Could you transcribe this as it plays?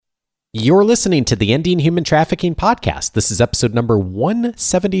You're listening to the Ending Human Trafficking Podcast. This is episode number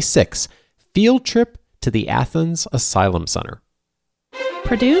 176, Field Trip to the Athens Asylum Center.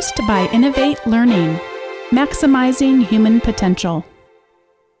 Produced by Innovate Learning, maximizing human potential.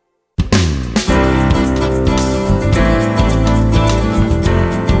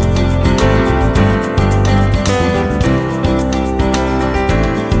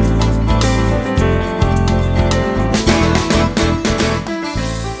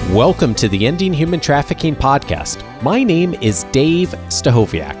 Welcome to the Ending Human Trafficking Podcast. My name is Dave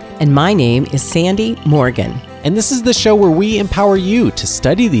Stachowiak. And my name is Sandy Morgan. And this is the show where we empower you to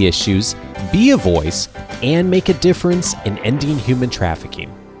study the issues, be a voice, and make a difference in ending human trafficking.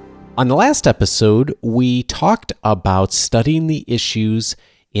 On the last episode, we talked about studying the issues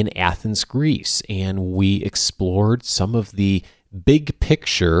in Athens, Greece, and we explored some of the big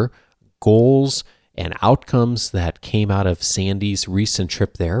picture goals and outcomes that came out of Sandy's recent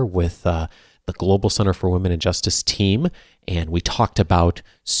trip there with the Global Center for Women and Justice team. And we talked about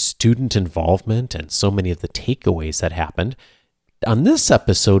student involvement and so many of the takeaways that happened. On this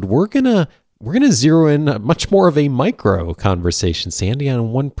episode, we're gonna zero in much more of a micro conversation, Sandy,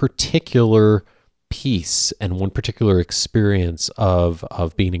 on one particular piece and one particular experience of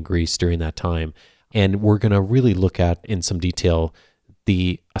being in Greece during that time. And we're gonna really look at in some detail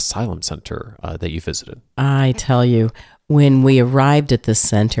the asylum center that you visited. I tell you, when we arrived at the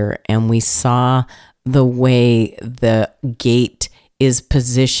center and we saw the way the gate is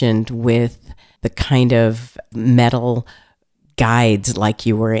positioned with the kind of metal guides like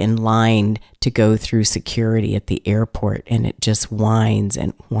you were in line to go through security at the airport, and it just winds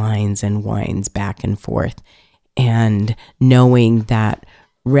and winds and winds back and forth. And knowing that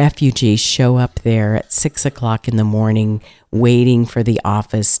refugees show up there at 6 o'clock in the morning, waiting for the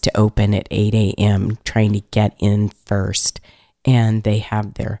office to open at 8 a.m., trying to get in first. And they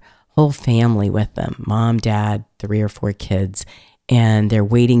have their whole family with them, mom, dad, 3 or 4 kids, and they're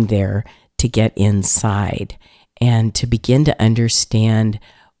waiting there to get inside and to begin to understand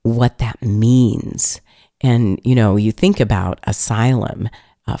what that means. And, you know, you think about asylum,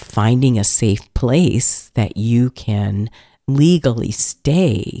 finding a safe place that you can legally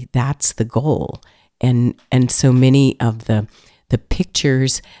stay. That's the goal. And so many of the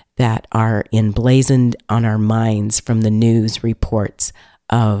pictures that are emblazoned on our minds from the news reports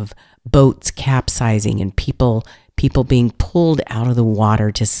of boats capsizing and people being pulled out of the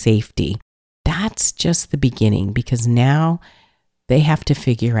water to safety, that's just the beginning, because now they have to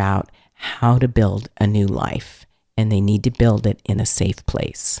figure out how to build a new life, and they need to build it in a safe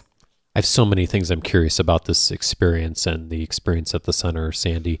place. I have so many things I'm curious about this experience and the experience at the center,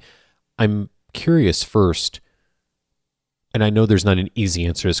 Sandy. I'm curious first, and I know there's not an easy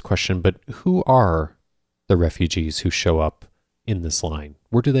answer to this question, but who are the refugees who show up in this line?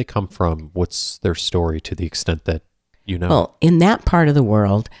 Where do they come from? What's their story, to the extent that you know? Well, in that part of the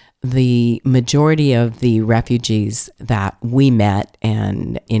world, the majority of the refugees that we met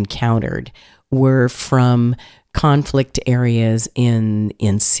and encountered were from conflict areas in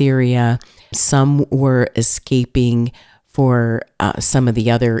Syria. Some were escaping for some of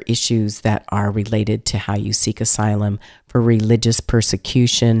the other issues that are related to how you seek asylum, for religious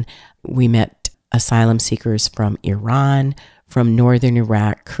persecution. We met asylum seekers from Iran, from northern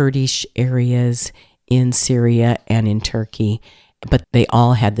Iraq, Kurdish areas in Syria and in Turkey, but they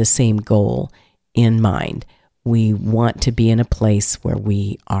all had the same goal in mind. We want to be in a place where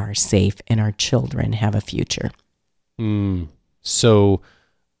we are safe and our children have a future. So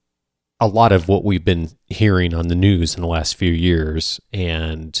a lot of what we've been hearing on the news in the last few years,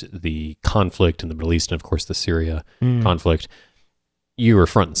 and the conflict in the Middle East, and of course the Syria conflict, you were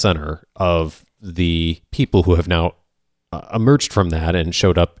front and center of the people who have now emerged from that and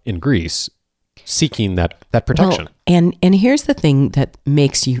showed up in Greece seeking that protection. Well, and here's the thing that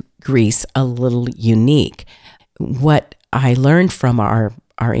makes Greece a little unique. What I learned from our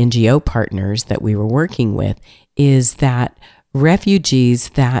NGO partners that we were working with is that refugees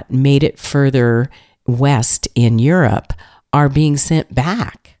that made it further west in Europe are being sent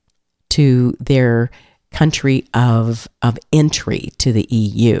back to their country of entry to the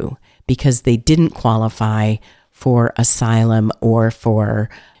EU because they didn't qualify for asylum or for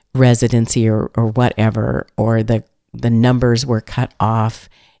residency or whatever, or the numbers were cut off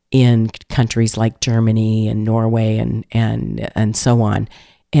in countries like Germany and Norway and so on.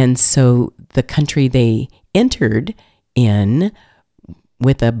 And so the country they entered in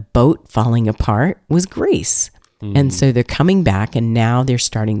with a boat falling apart was Greece. Mm-hmm. And so they're coming back, and now they're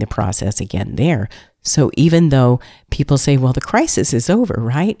starting the process again there. So even though people say, well, the crisis is over,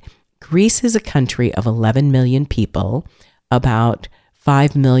 right? Greece is a country of 11 million people. About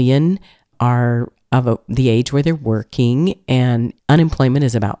 5 million are of the age where they're working, and unemployment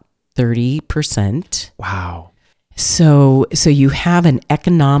is about 30%. Wow. So you have an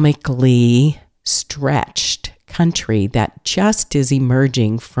economically stretched country that just is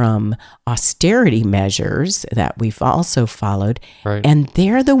emerging from austerity measures that we've also followed. Right. And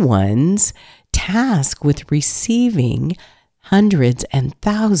they're the ones tasked with receiving hundreds and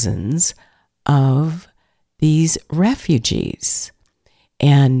thousands of these refugees.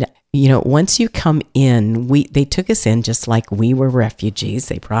 And once you come in, they took us in just like we were refugees.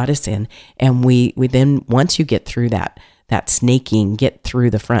 They brought us in, and we then, once you get through that snaking, get through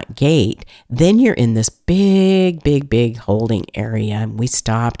the front gate, then you're in this big holding area. And we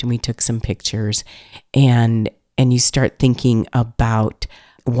stopped and we took some pictures, and you start thinking about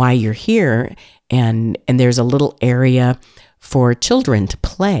why you're here. And there's a little area for children to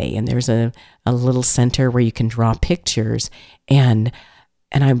play, and there's a little center where you can draw pictures. And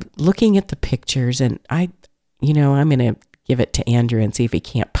I'm looking at the pictures, and I'm going to give it to Andrew and see if he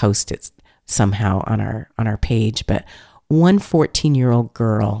can't post it somehow on our page. But one 14-year-old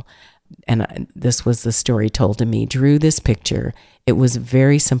girl, and this was the story told to me, drew this picture. It was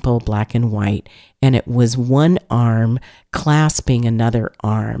very simple, black and white, and it was one arm clasping another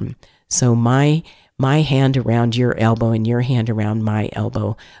arm. So my hand around your elbow and your hand around my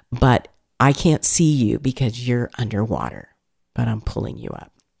elbow, but I can't see you because you're underwater, but I'm pulling you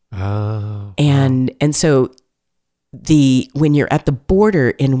up. Oh. And so when you're at the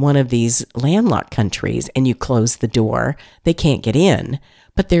border in one of these landlocked countries and you close the door, they can't get in,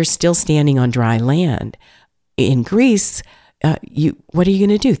 but they're still standing on dry land. In Greece, what are you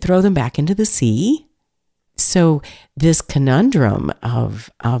going to do? Throw them back into the sea? So this conundrum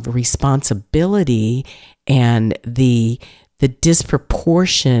of responsibility and the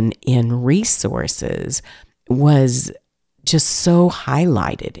disproportion in resources was just so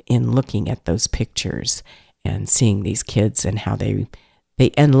highlighted in looking at those pictures and seeing these kids and how they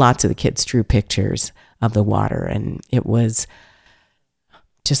and lots of the kids drew pictures of the water, and it was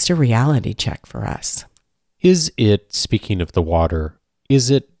just a reality check for us. Is it, speaking of the water, is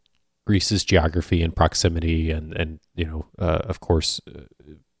it Greece's geography and proximity and of course,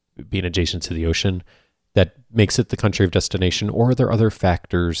 being adjacent to the ocean that makes it the country of destination, or are there other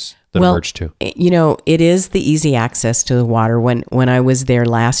factors that emerge too? It is the easy access to the water. When I was there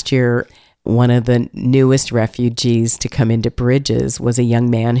last year, one of the newest refugees to come into Bridges was a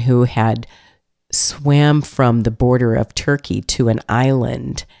young man who had swam from the border of Turkey to an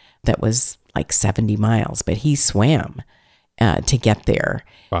island that was like 70 miles, but he swam to get there.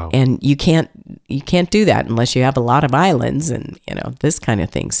 Wow. And you can't do that unless you have a lot of islands and this kind of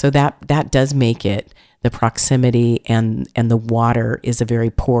thing. So that does make it, the proximity and the water is a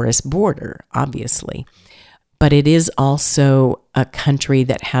very porous border, obviously. But it is also a country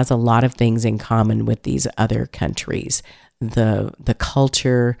that has a lot of things in common with these other countries. The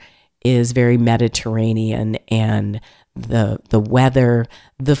culture is very Mediterranean, and the weather,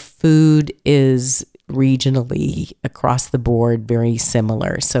 the food is regionally across the board very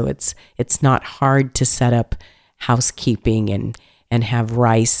similar. So it's not hard to set up housekeeping and have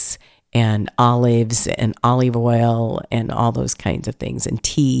rice and olives and olive oil and all those kinds of things, and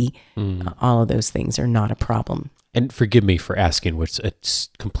tea. All of those things are not a problem. And forgive me for asking what's a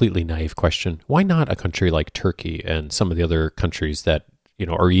completely naive question. Why not a country like Turkey and some of the other countries that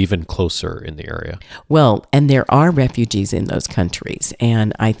are even closer in the area? Well, and there are refugees in those countries.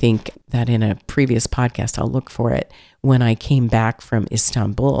 And I think that in a previous podcast, I'll look for it, when I came back from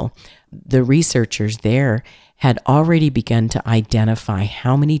Istanbul, the researchers there had already begun to identify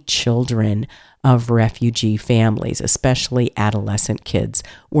how many children of refugee families, especially adolescent kids,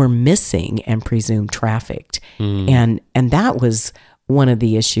 were missing and presumed trafficked. And that was one of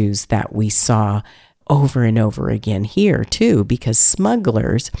the issues that we saw over and over again here too, because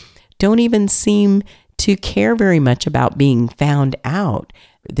smugglers don't even seem to care very much about being found out.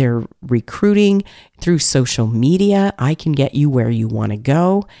 They're recruiting through social media. I can get you where you want to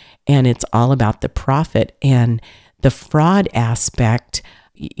go. And it's all about the profit and the fraud aspect.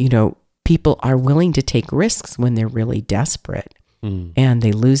 People are willing to take risks when they're really desperate, and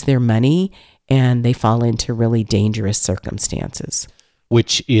they lose their money and they fall into really dangerous circumstances.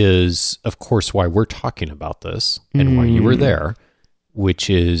 Which is, of course, why we're talking about this and why you were there, which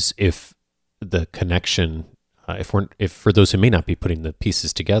is if the connection, if for those who may not be putting the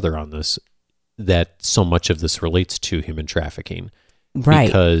pieces together on this, that so much of this relates to human trafficking. Right.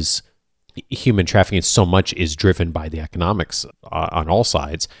 Because human trafficking so much is driven by the economics on all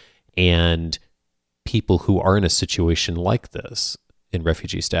sides. And people who are in a situation like this, in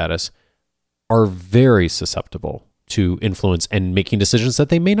refugee status, are very susceptible to influence and making decisions that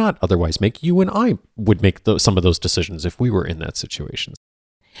they may not otherwise make. You and I would make some of those decisions if we were in that situation.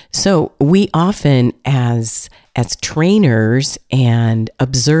 So we often, as trainers and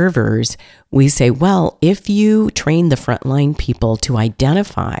observers, we say, well, if you train the frontline people to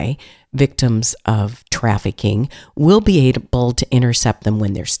identify victims of trafficking, we'll be able to intercept them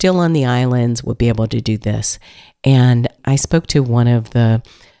when they're still on the islands. We'll be able to do this. And I spoke to one of the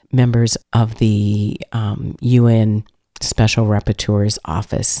members of the UN Special Rapporteur's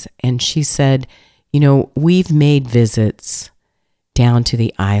office, and she said, we've made visits down to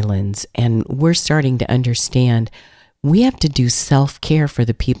the islands, and we're starting to understand we have to do self-care for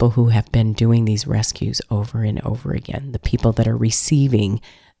the people who have been doing these rescues over and over again, the people that are receiving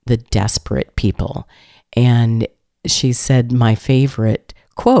the desperate people. And she said my favorite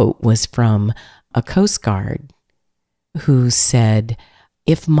quote was from a Coast Guard who said,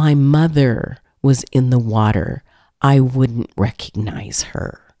 if my mother was in the water, I wouldn't recognize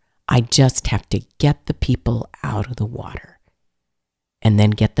her. I just have to get the people out of the water and then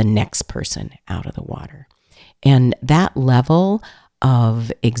get the next person out of the water. And that level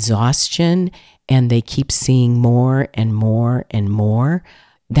of exhaustion, and they keep seeing more and more and more,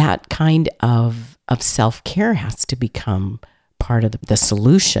 that kind of self-care has to become part of the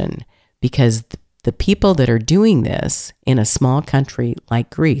solution, because the people that are doing this in a small country like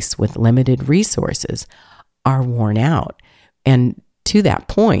Greece with limited resources are worn out. And to that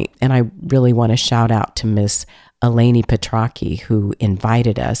point, and I really want to shout out to Miss Eleni Petraki, who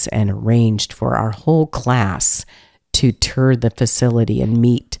invited us and arranged for our whole class to tour the facility and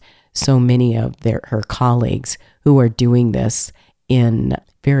meet so many of her colleagues who are doing this in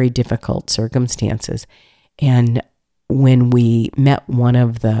very difficult circumstances. And when we met one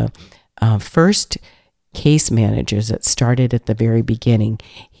of the first case managers that started at the very beginning,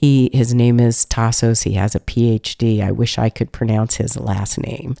 his name is Tassos. He has a PhD. I wish I could pronounce his last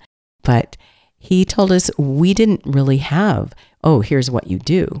name, but he told us we didn't really have, here's what you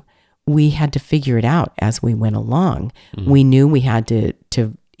do. We had to figure it out as we went along. We knew we had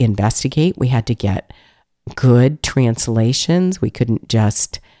to investigate. We had to get good translations. We couldn't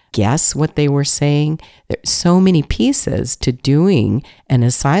just guess what they were saying. There's so many pieces to doing an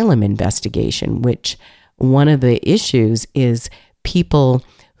asylum investigation, which one of the issues is people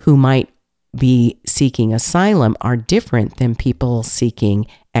who might be seeking asylum are different than people seeking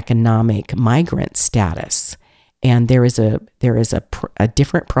economic migrant status. And there is a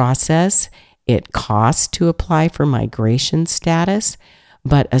different process. It costs to apply for migration status,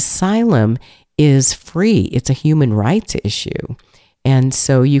 but asylum is free. It's a human rights issue. And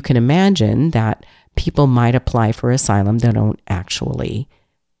so you can imagine that people might apply for asylum that don't actually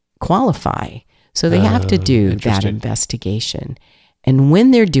qualify. So they have to do that investigation. And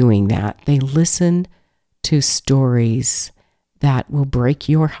when they're doing that, they listen to stories that will break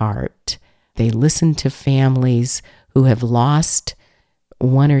your heart. They listen to families who have lost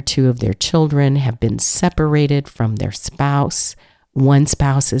one or two of their children, have been separated from their spouse. One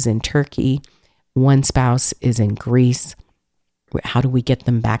spouse is in Turkey. One spouse is in Greece. How do we get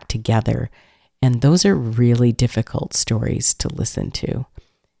them back together? And those are really difficult stories to listen to.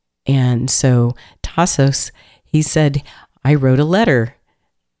 And so Tassos, he said, I wrote a letter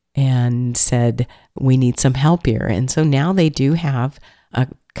and said, we need some help here. And so now they do have a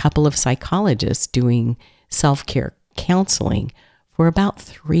couple of psychologists doing self-care counseling for about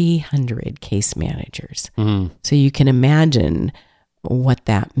 300 case managers. Mm-hmm. So you can imagine what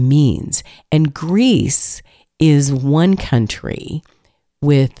that means. And Greece is one country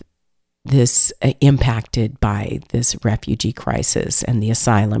with this impacted by this refugee crisis and the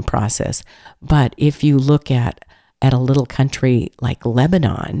asylum process. But if you look at a little country like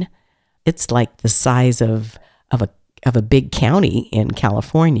Lebanon, it's like the size of a big county in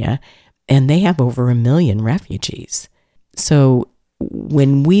California, and they have over 1 million refugees. So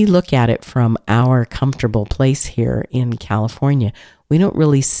when we look at it from our comfortable place here in California, we don't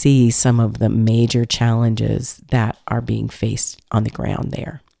really see some of the major challenges that are being faced on the ground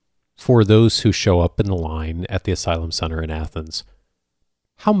there. For those who show up in the line at the Asylum Center in Athens,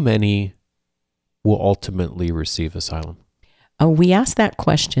 how many will ultimately receive asylum? We asked that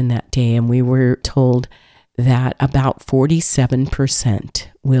question that day, and we were told that about 47%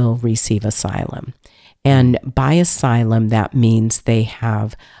 will receive asylum. And by asylum, that means they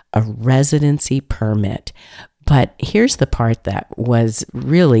have a residency permit. But here's the part that was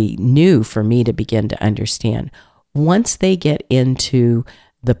really new for me to begin to understand. Once they get into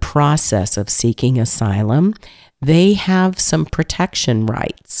the process of seeking asylum, they have some protection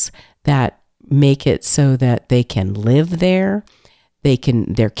rights that make it so that they can live there,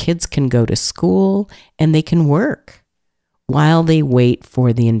 their kids can go to school, and they can work. while they wait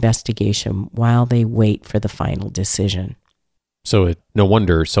for the investigation, while they wait for the final decision. So no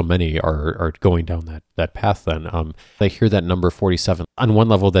wonder so many are going down that path then. I hear that number 47. On one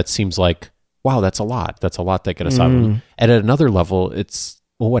level, that seems like, wow, that's a lot. That's a lot that get asylum. And at another level, it's,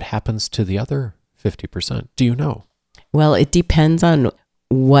 well, what happens to the other 50%? Do you know? Well, it depends on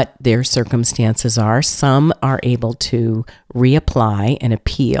what their circumstances are. Some are able to reapply and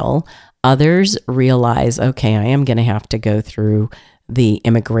appeal. Others realize, okay, I am going to have to go through the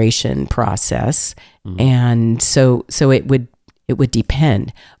immigration process. And so it would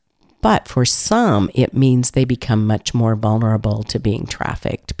depend. But for some, it means they become much more vulnerable to being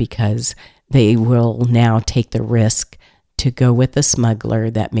trafficked because they will now take the risk to go with a smuggler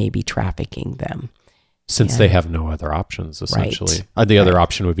that may be trafficking them. Since they have no other options, essentially. Right. The other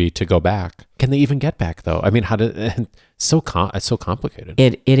option would be to go back. Can they even get back, though? I mean, it's so complicated.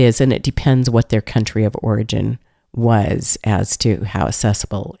 It is, and it depends what their country of origin was as to how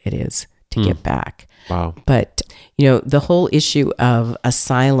accessible it is to get back. Wow. But, the whole issue of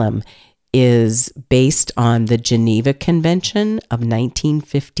asylum is based on the Geneva Convention of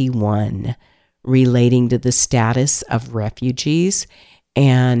 1951 relating to the status of refugees.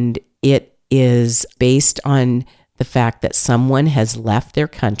 And it is based on the fact that someone has left their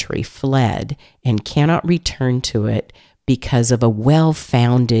country, fled, and cannot return to it because of a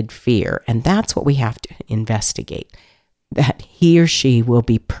well-founded fear. And that's what we have to investigate, that he or she will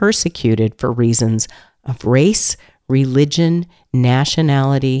be persecuted for reasons of race, religion,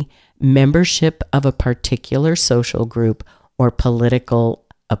 nationality, membership of a particular social group, or political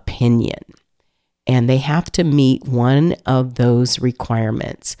opinion. And they have to meet one of those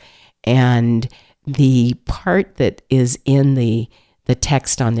requirements. And the part that is in the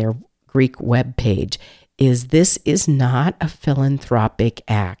text on their Greek webpage is, this is not a philanthropic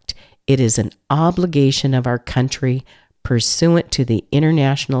act. It is an obligation of our country pursuant to the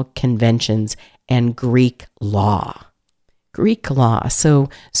international conventions and Greek law. Greek law. So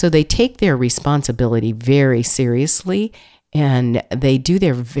they take their responsibility very seriously, and they do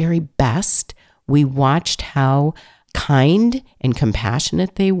their very best. We watched how kind and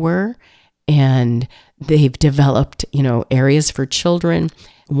compassionate they were, and they've developed, areas for children.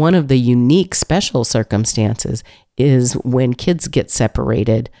 One of the unique special circumstances is when kids get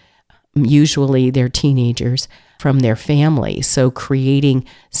separated, usually they're teenagers, from their family. So creating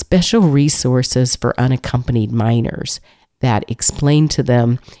special resources for unaccompanied minors that explain to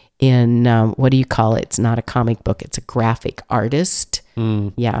them in, what do you call it? It's not a comic book, it's a graphic artist.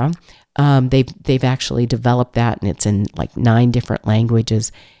 Yeah. They've actually developed that, and it's in like 9 different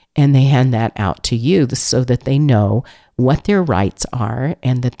languages, and they hand that out to you so that they know what their rights are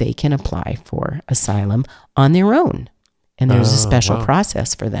and that they can apply for asylum on their own. And there's a special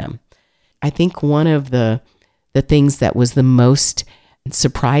process for them. I think one of the things that was the most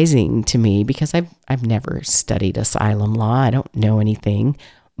surprising to me, because I've never studied asylum law, I don't know anything,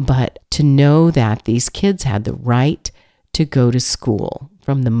 but to know that these kids had the right to go to school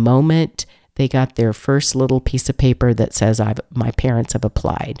from the moment they got their first little piece of paper that says my parents have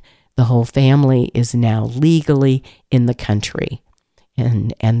applied. The whole family is now legally in the country,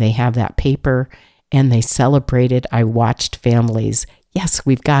 and they have that paper, and they celebrated. I watched families, yes,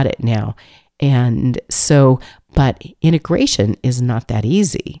 we've got it now. And so, but integration is not that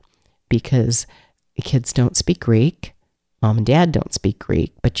easy because the kids don't speak Greek. Mom and dad don't speak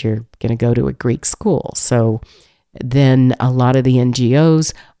Greek, but you're going to go to a Greek school. So then a lot of the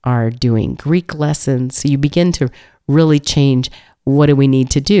NGOs are doing Greek lessons. So you begin to really change, what do we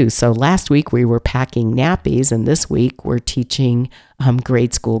need to do? So last week we were packing nappies, and this week we're teaching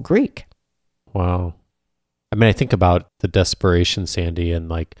grade school Greek. Wow. I mean, I think about the desperation, Sandy, and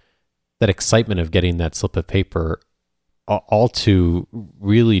like that excitement of getting that slip of paper, all to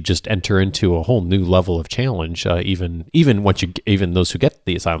really just enter into a whole new level of challenge. Even those who get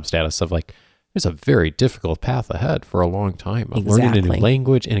the asylum status, of like, there's a very difficult path ahead for a long time of learning a new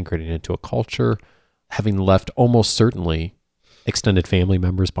language, integrating into a culture, having left almost certainly extended family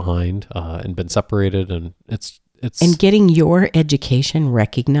members behind, and been separated, and it's and getting your education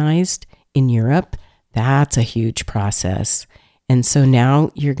recognized in Europe. That's a huge process. And so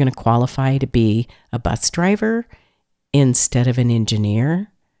now you're going to qualify to be a bus driver instead of an engineer.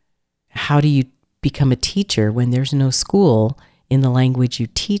 How do you become a teacher when there's no school in the language you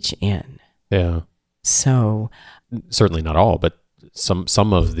teach in? Yeah. So certainly not all, but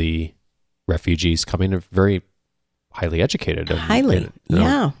some of the refugees coming are very highly educated.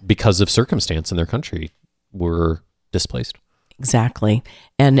 Because of circumstance in their country, were displaced. Exactly.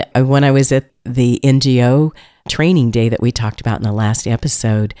 And when I was at the NGO training day that we talked about in the last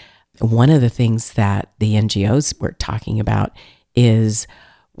episode, one of the things that the NGOs were talking about is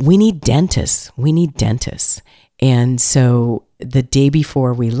we need dentists. We need dentists. And so the day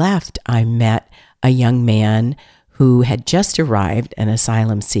before we left, I met a young man who had just arrived, an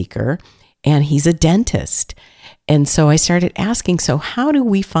asylum seeker, and he's a dentist. And so I started asking, so how do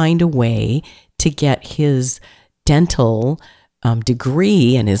we find a way to get his dental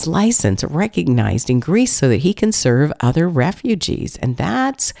degree and his license recognized in Greece so that he can serve other refugees? And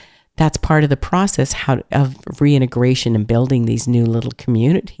that's part of the process of reintegration and building these new little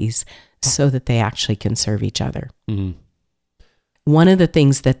communities so that they actually can serve each other. Mm-hmm. One of the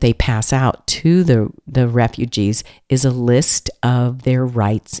things that they pass out to the refugees is a list of their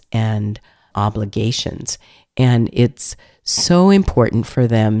rights and obligations. And it's so important for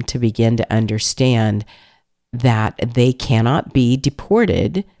them to begin to understand that they cannot be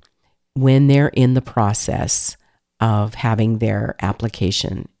deported when they're in the process of having their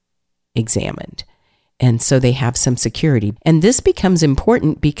application examined. And so they have some security. And this becomes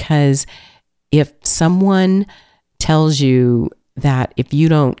important because if someone tells you that if you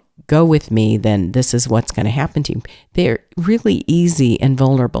don't go with me, then this is what's going to happen to you, they're really easy and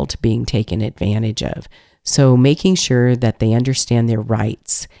vulnerable to being taken advantage of. So making sure that they understand their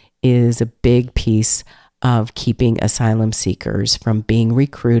rights is a big piece of keeping asylum seekers from being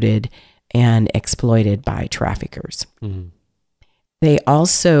recruited and exploited by traffickers. Mm-hmm. They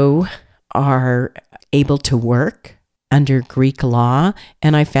also are able to work under Greek law,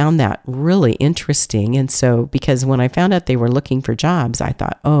 and I found that really interesting. And so, because when I found out they were looking for jobs, I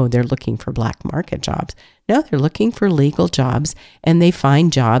thought, oh, they're looking for black market jobs. No, they're looking for legal jobs, and they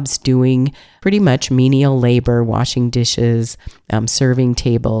find jobs doing pretty much menial labor, washing dishes, serving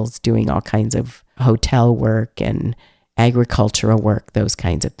tables, doing all kinds of hotel work and agricultural work, those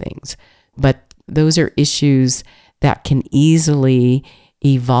kinds of things. But those are issues that can easily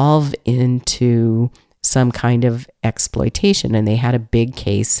evolve into some kind of exploitation. And they had a big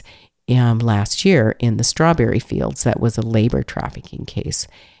case last year in the strawberry fields that was a labor trafficking case.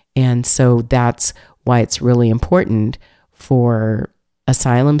 And so that's why it's really important for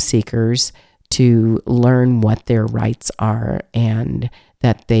asylum seekers to learn what their rights are and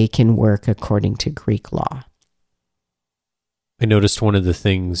that they can work according to Greek law. I noticed one of the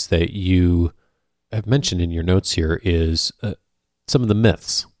things that you have mentioned in your notes here is some of the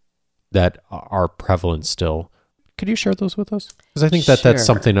myths that are prevalent still. Could you share those with us? Because I think that that's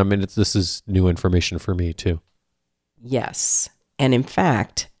something, I mean, this is new information for me too. Yes. And in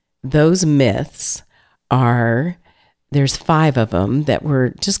fact, those myths there's 5 of them that were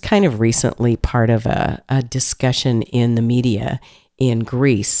just kind of recently part of a discussion in the media in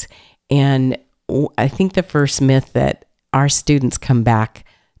Greece. And I think the first myth that our students come back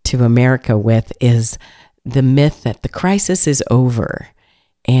to America with is the myth that the crisis is over.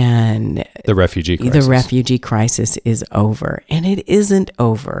 And the refugee crisis is over, and it isn't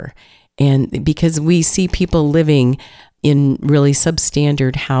over. And because we see people living in really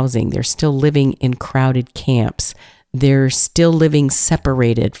substandard housing, they're still living in crowded camps. They're still living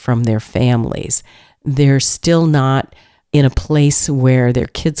separated from their families. They're still not in a place where their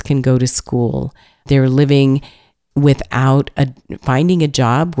kids can go to school. They're living without finding a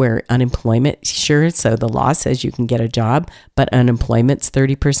job where unemployment, sure, so the law says you can get a job, but unemployment's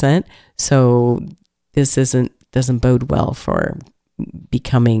 30%. So this doesn't bode well for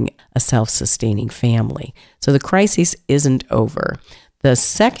becoming a self-sustaining family. So the crisis isn't over. The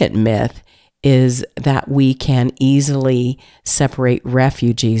second myth is that we can easily separate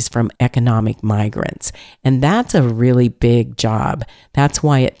refugees from economic migrants. And that's a really big job. That's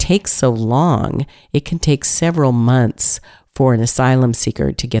why it takes so long. It can take several months for an asylum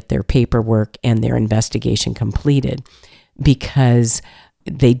seeker to get their paperwork and their investigation completed, because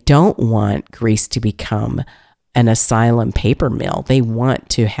they don't want Greece to become an asylum paper mill. They want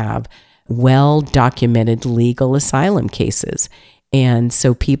to have well-documented legal asylum cases. And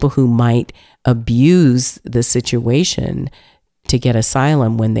so people who might abuse the situation to get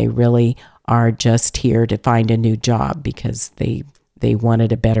asylum when they really are just here to find a new job because they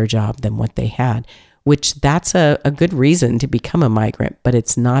wanted a better job than what they had, which that's a good reason to become a migrant, but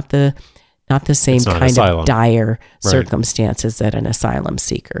it's not the same kind of dire circumstances that an asylum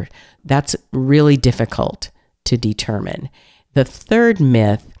seeker. That's really difficult to determine. The third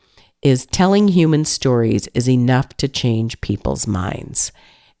myth is telling human stories is enough to change people's minds.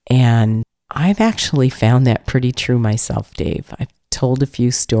 And I've actually found that pretty true myself, Dave. I've told a few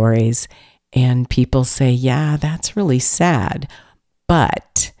stories and people say, yeah, that's really sad.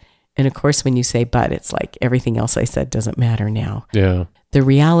 But, and of course, when you say but, it's like everything else I said doesn't matter now. Yeah. The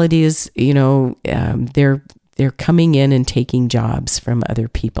reality is, they're they're coming in and taking jobs from other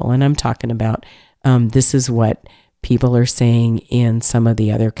people. And I'm talking about this is what people are saying in some of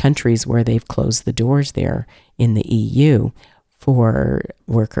the other countries where they've closed the doors there in the EU for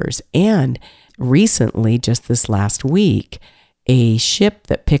workers. And recently, just this last week, a ship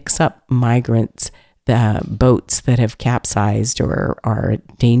that picks up migrants, the boats that have capsized or are in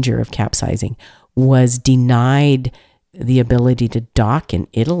danger of capsizing, was denied the ability to dock in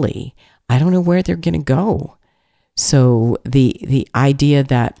Italy. I don't know where they're going to go. So the idea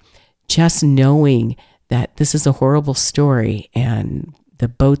that just knowing that this is a horrible story and the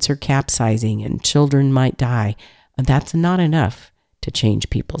boats are capsizing and children might die, that's not enough to change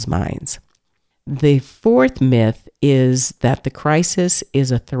people's minds. The fourth myth is that the crisis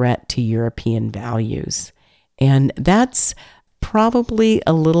is a threat to European values. And that's probably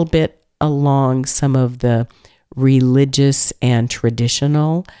a little bit along some of the religious and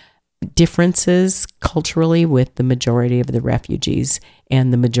traditional differences culturally with the majority of the refugees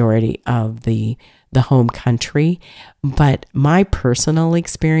and the majority of the home country. But my personal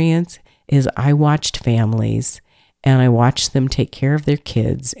experience is I watched families and I watched them take care of their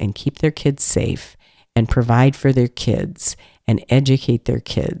kids and keep their kids safe and provide for their kids and educate their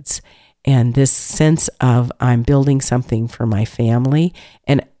kids. And this sense of I'm building something for my family.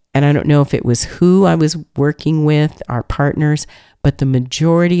 And I don't know if it was who I was working with, our partners, but the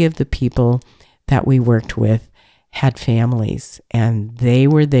majority of the people that we worked with had families, and they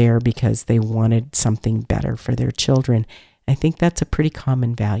were there because they wanted something better for their children. I think that's a pretty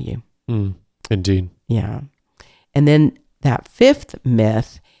common value. Indeed. Yeah. And then that fifth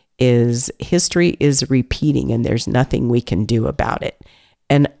myth is history is repeating and there's nothing we can do about it.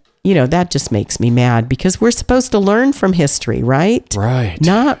 And, that just makes me mad because we're supposed to learn from history, right? Right.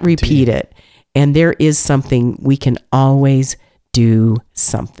 Not repeat it. And there is something we can always do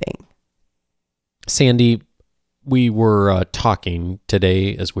something. Sandy, we were talking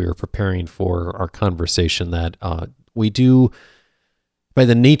today as we were preparing for our conversation that we do, by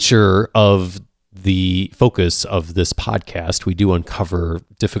the nature of the focus of this podcast, we do uncover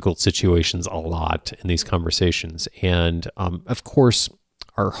difficult situations a lot in these conversations. And of course,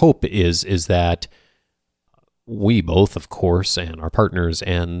 our hope is that we both, of course, and our partners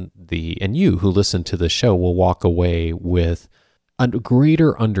and you who listen to the show will walk away with a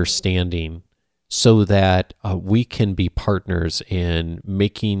greater understanding so that we can be partners in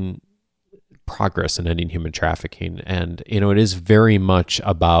making progress in ending human trafficking. And, it is very much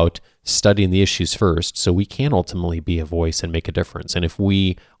about studying the issues first so we can ultimately be a voice and make a difference. And if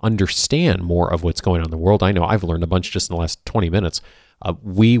we understand more of what's going on in the world, I know I've learned a bunch just in the last 20 minutes,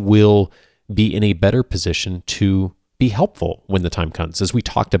 we will be in a better position to be helpful when the time comes. As we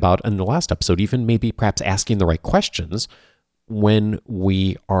talked about in the last episode, even maybe perhaps asking the right questions when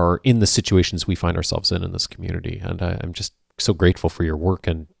we are in the situations we find ourselves in this community. And I'm just so grateful for your work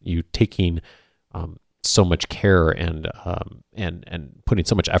and you taking so much care and putting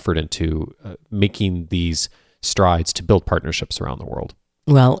so much effort into making these strides to build partnerships around the world.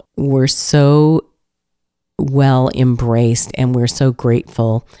 Well, we're so well embraced and we're so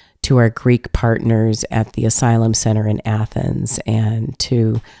grateful to our Greek partners at the Asylum Center in Athens and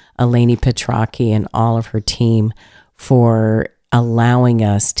to Eleni Petraki and all of her team for allowing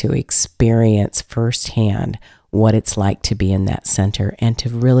us to experience firsthand what it's like to be in that center and to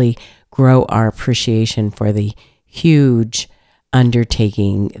really grow our appreciation for the huge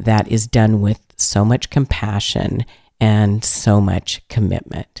undertaking that is done with so much compassion and so much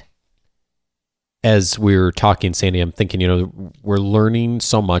commitment. As we're talking, Sandy, I'm thinking, we're learning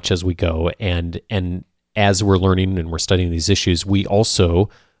so much as we go, and as we're learning and we're studying these issues, we also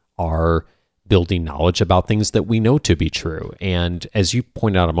are building knowledge about things that we know to be true. And as you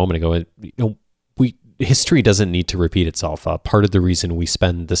pointed out a moment ago, history doesn't need to repeat itself. Part of the reason we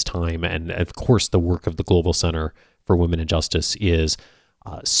spend this time, and of course the work of the Global Center for Women and Justice is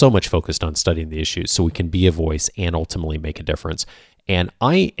so much focused on studying the issues so we can be a voice and ultimately make a difference. And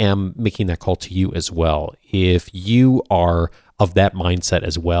I am making that call to you as well. If you are of that mindset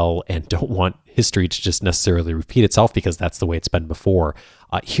as well and don't want history to just necessarily repeat itself because that's the way it's been before,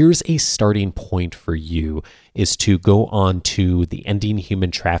 here's a starting point for you is to go on to the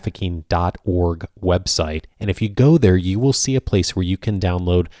endinghumantrafficking.org website. And if you go there, you will see a place where you can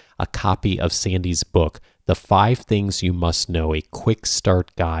download a copy of Sandy's book, The 5 Things You Must Know, a quick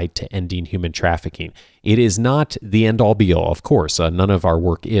start guide to ending human trafficking. It is not the end-all be-all, of course. None of our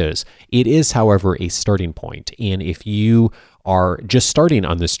work is. It is, however, a starting point. And if you are just starting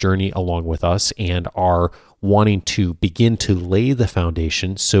on this journey along with us and are wanting to begin to lay the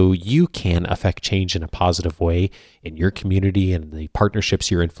foundation so you can affect change in a positive way in your community and the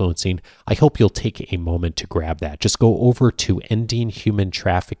partnerships you're influencing, I hope you'll take a moment to grab that. Just go over to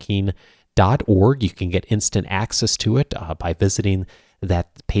endinghumantrafficking.org. You can get instant access to it by visiting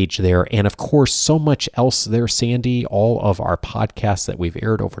that page there. And of course, so much else there, Sandy, all of our podcasts that we've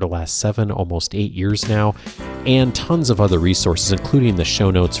aired over the last 7, almost 8 years now, and tons of other resources, including the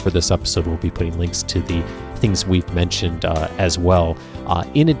show notes for this episode. We'll be putting links to the things we've mentioned as well.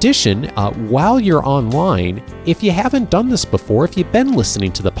 In addition, while you're online, if you haven't done this before, if you've been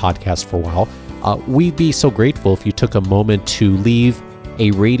listening to the podcast for a while, we'd be so grateful if you took a moment to leave a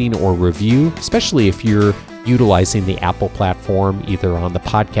rating or review, especially if you're utilizing the Apple platform, either on the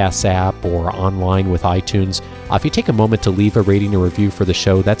podcast app or online with iTunes. If you take a moment to leave a rating or review for the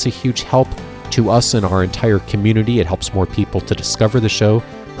show, that's a huge help to us and our entire community. It helps more people to discover the show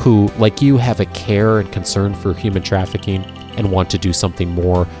who, like you, have a care and concern for human trafficking and want to do something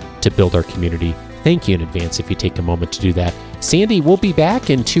more to build our community. Thank you in advance if you take a moment to do that. Sandy, we'll be back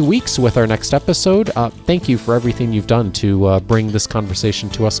in 2 weeks with our next episode. Thank you for everything you've done to bring this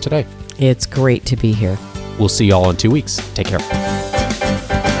conversation to us today. It's great to be here. We'll see you all in 2 weeks. Take care.